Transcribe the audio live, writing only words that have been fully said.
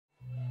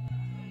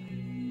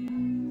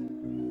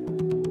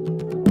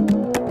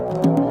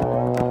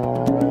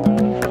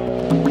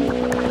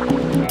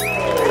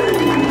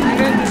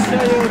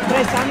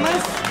Tres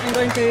almas. I'm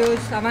going to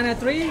use Havana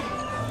 3.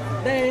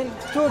 Then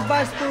 2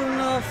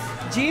 tablespoons of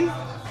gin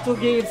to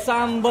give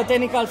some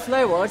botanical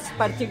flavors,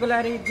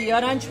 particularly the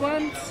orange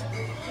ones.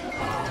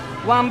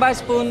 1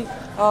 tablespoon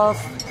of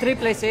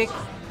triple sec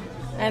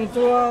and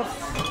 2 of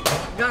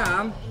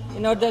garum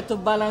in order to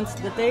balance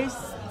the taste.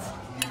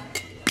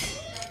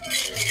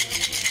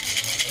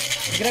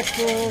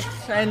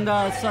 Grapefruit and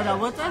soda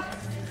water.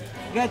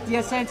 Get the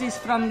essences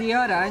from the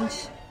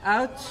orange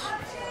out.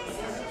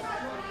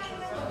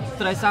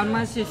 Tres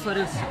almas is for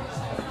us.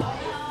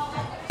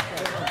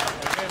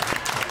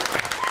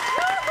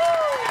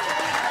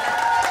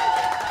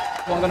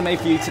 What I'm going to make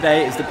for you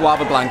today is the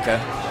Guava Blanca.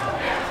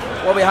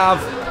 What we have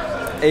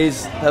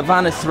is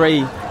Havana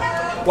 3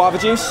 guava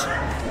juice.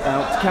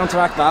 To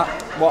counteract that,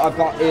 what I've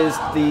got is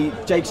the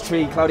Jade's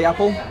Tree Cloudy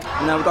Apple,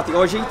 and then we've got the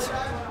Orgeat.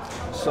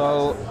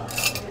 So,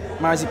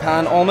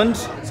 marzipan almond.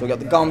 So we've got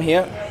the gum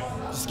here.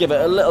 Just give it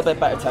a little bit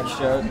better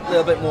texture, a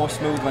little bit more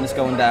smooth when it's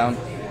going down.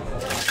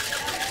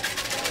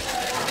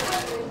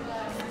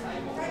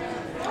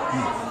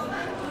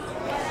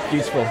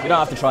 Beautiful. You don't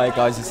have to try it,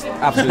 guys. It's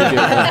absolutely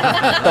beautiful.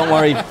 Don't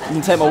worry, you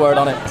can take my word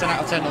on it. 10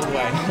 out of 10 all the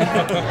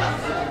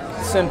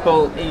way.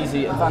 Simple,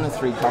 easy Havana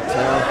 3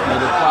 cocktail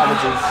made of guava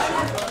juice.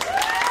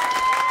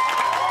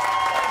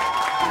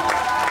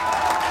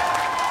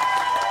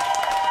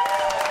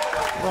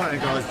 Right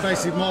then guys,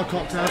 basically my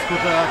cocktail's called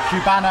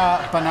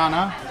Cubana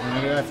Banana.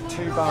 I'm going to have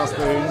 2 bar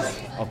spoons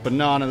of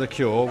banana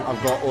liqueur.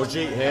 I've got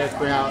Orgeat here to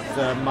bring out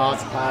the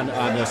marzipan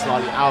and the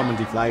slightly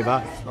almondy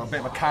flavour. Got a bit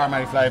of a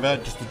caramel flavour,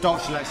 just the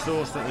Dutch select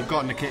sauce that they've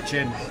got in the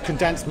kitchen.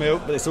 Condensed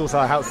milk, but this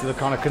also helps with the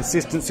kind of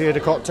consistency of the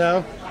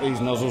cocktail. These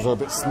nozzles are a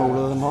bit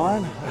smaller than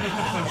mine.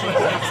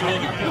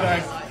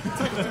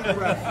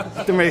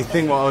 Didn't really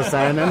think what I was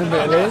saying then,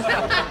 admittedly.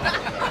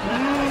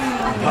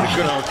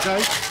 Good old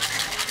taste.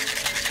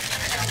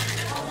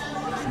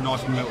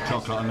 Nice milk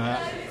chocolate on there,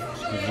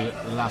 just gives it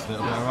the last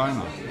little bit of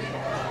aroma.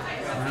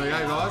 There we go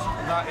guys,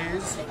 that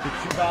is the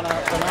Cubana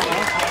Banana.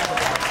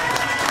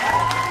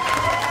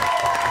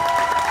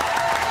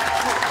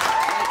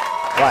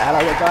 Right,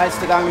 hello guys,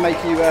 today I'm going to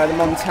make you the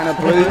Montana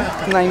Blue,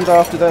 named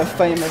after the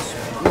famous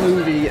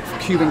movie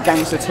Cuban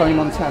gangster Tony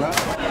Montana.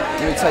 I'm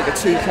going to take a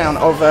 2 count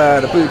of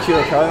the Blue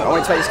Curacao. I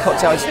want to take this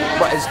cocktail as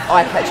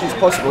eye-catching as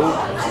possible.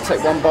 I'll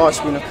take 1 bar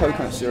spoon of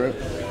coconut syrup.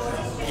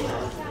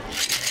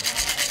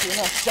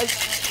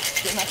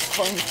 Get a nice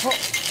foam top.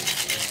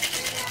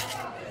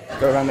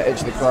 Go around the edge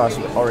of the glass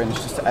with orange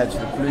just to add to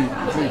the blue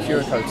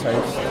Curacao taste.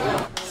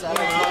 So,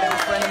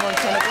 friend of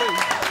Montana Blue.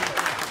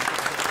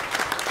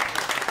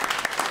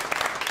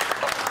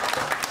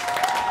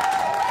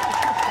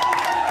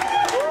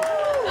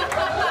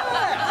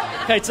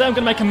 Okay, today I'm going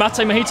to make a mate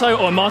mojito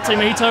or a mate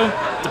mojito,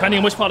 depending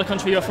on which part of the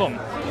country you're from.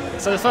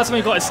 So the first one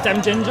we've got is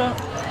stem ginger.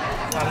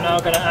 I'm now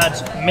going to add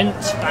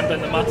mint and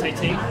then the mate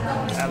tea,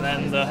 and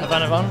then the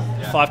Havana rum,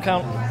 5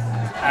 count.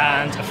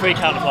 And a 3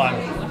 count of lime.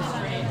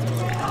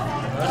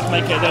 Just to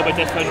make it a little bit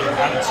different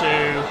and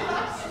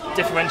to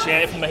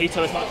differentiate it from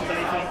mojito as much as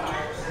anything.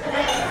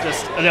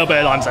 Just a little bit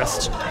of lime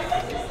zest.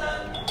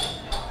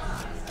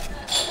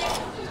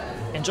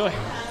 Enjoy.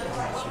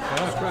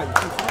 That's great.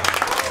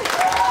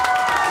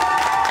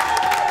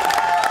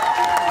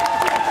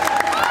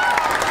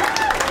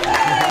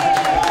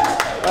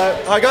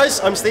 Hi guys,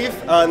 I'm Steve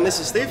and this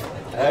is Steve.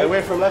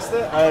 We're from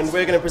Leicester and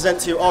we're going to present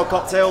to you our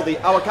cocktail, the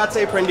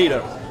Aguacate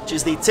Prendido, which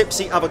is the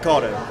Tipsy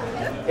Avocado.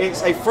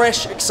 It's a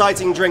fresh,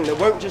 exciting drink that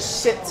won't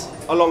just sit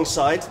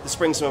alongside the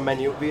spring summer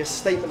menu. It will be a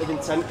statement of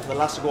intent for the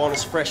Las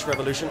Iguanas fresh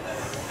revolution.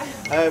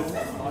 I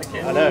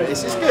know,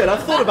 it's good.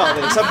 I've thought about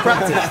this. I've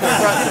practiced.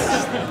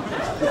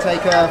 We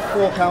take a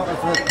 4 count of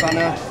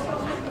the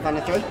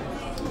Havana 3,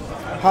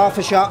 half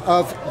a shot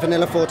of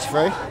vanilla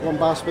 43, 1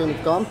 bar spoon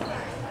of gum,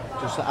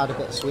 just to add a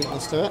bit of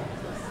sweetness to it.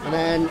 And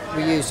then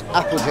we use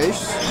apple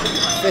juice,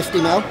 50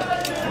 ml.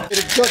 Give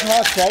a good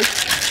hard shake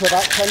for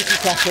about 20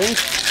 seconds,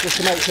 just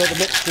to make sure the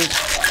mixture's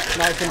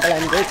nice and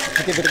blended,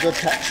 to give it a good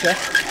texture.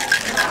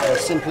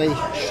 Simply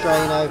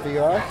strain over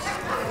your ice.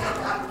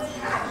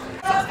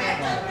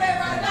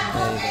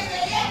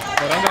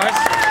 Well done guys.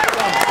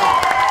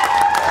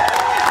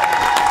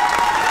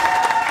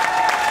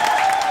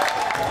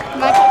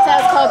 My cocktail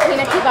is called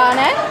Pina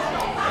Cubana.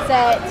 It's a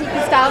tiki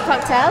style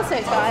cocktail, so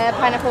it's got a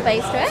pineapple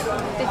base to it,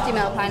 50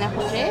 ml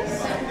pineapple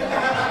juice.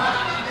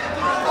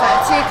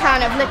 2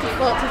 count of liquid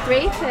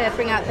 43 to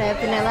bring out the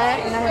vanilla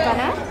in the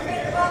Havana.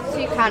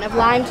 2 count of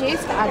lime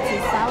juice to add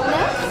some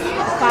sourness.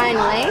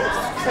 Finally,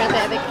 for a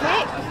bit of a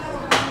kick,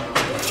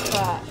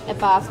 got a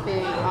bar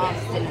spoon of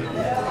cinnamon.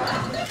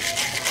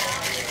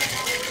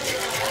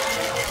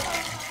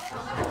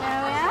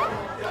 There we are.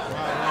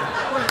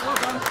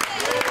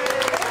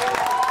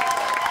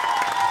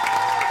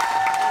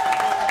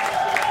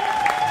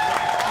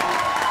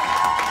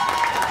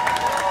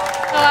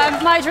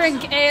 My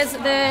drink is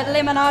the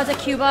Limonada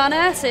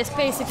Cubana, so it's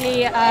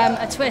basically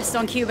a twist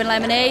on Cuban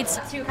lemonades.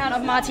 2 count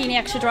of martini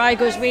extra dry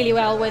goes really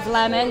well with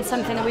lemon,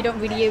 something that we don't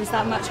really use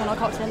that much on our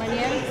cocktail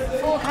menu.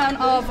 4 count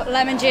of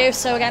lemon juice,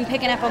 so again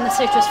picking up on the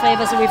citrus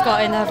flavours that we've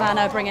got in the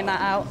Havana, bringing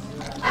that out.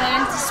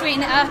 Then to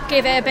sweeten it up,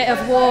 give it a bit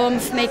of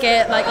warmth, make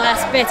it like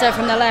less bitter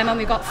from the lemon.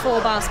 We've got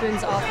 4 bar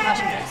spoons of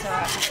passion fruit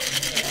syrup.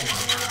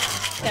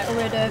 Get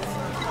rid of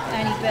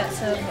any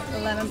bits of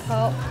lemon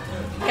pulp.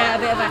 Get a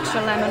bit of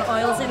extra lemon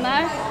oils in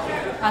there,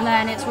 and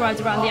then it's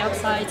rubbed around the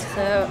outside.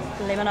 So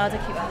limonada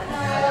cubana.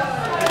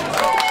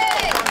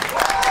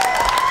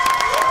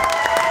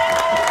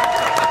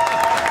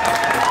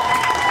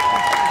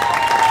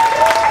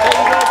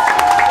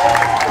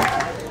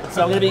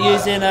 So I'm going to be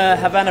using a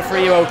Havana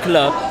 3-year-old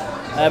club.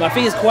 I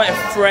think it's quite a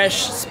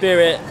fresh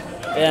spirit,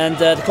 and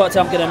the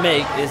cocktail I'm going to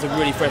make is a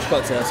really fresh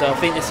cocktail, so I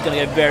think this is going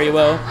to go very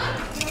well.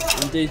 I'm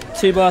going to do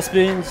 2 bar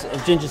spoons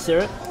of ginger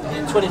syrup,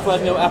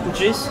 25ml apple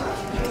juice,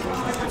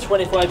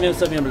 25ml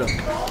Sauvignon Blanc.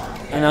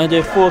 And I'm going to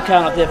do a 4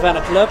 count of the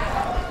Havana club.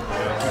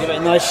 Give it a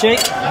nice shake.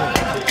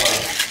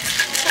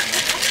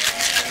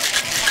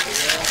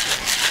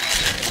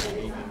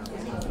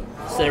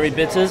 Celery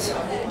bitters,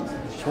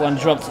 just 1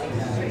 dropped.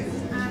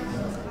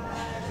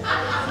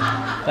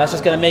 That's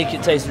just going to make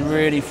it taste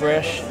really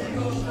fresh.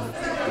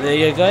 There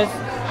you go, guys.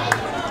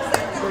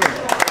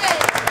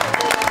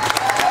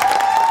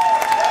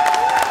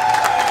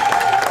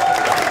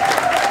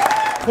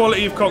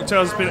 Quality of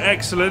cocktails has been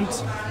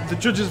excellent. The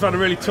judges have had a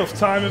really tough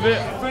time of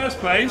it. First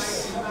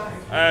place,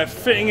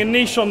 fitting a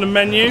niche on the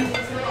menu,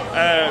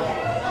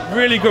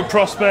 really good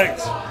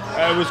prospect,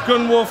 was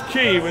Gunwolf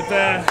Key with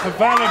their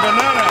Havana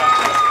Banana.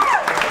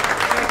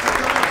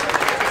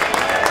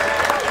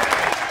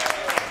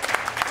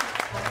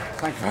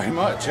 Thank you very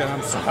much, and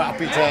I'm so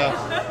happy to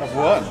have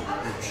won.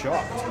 I'm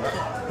shocked.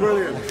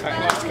 Brilliant.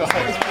 Thanks,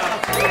 guys.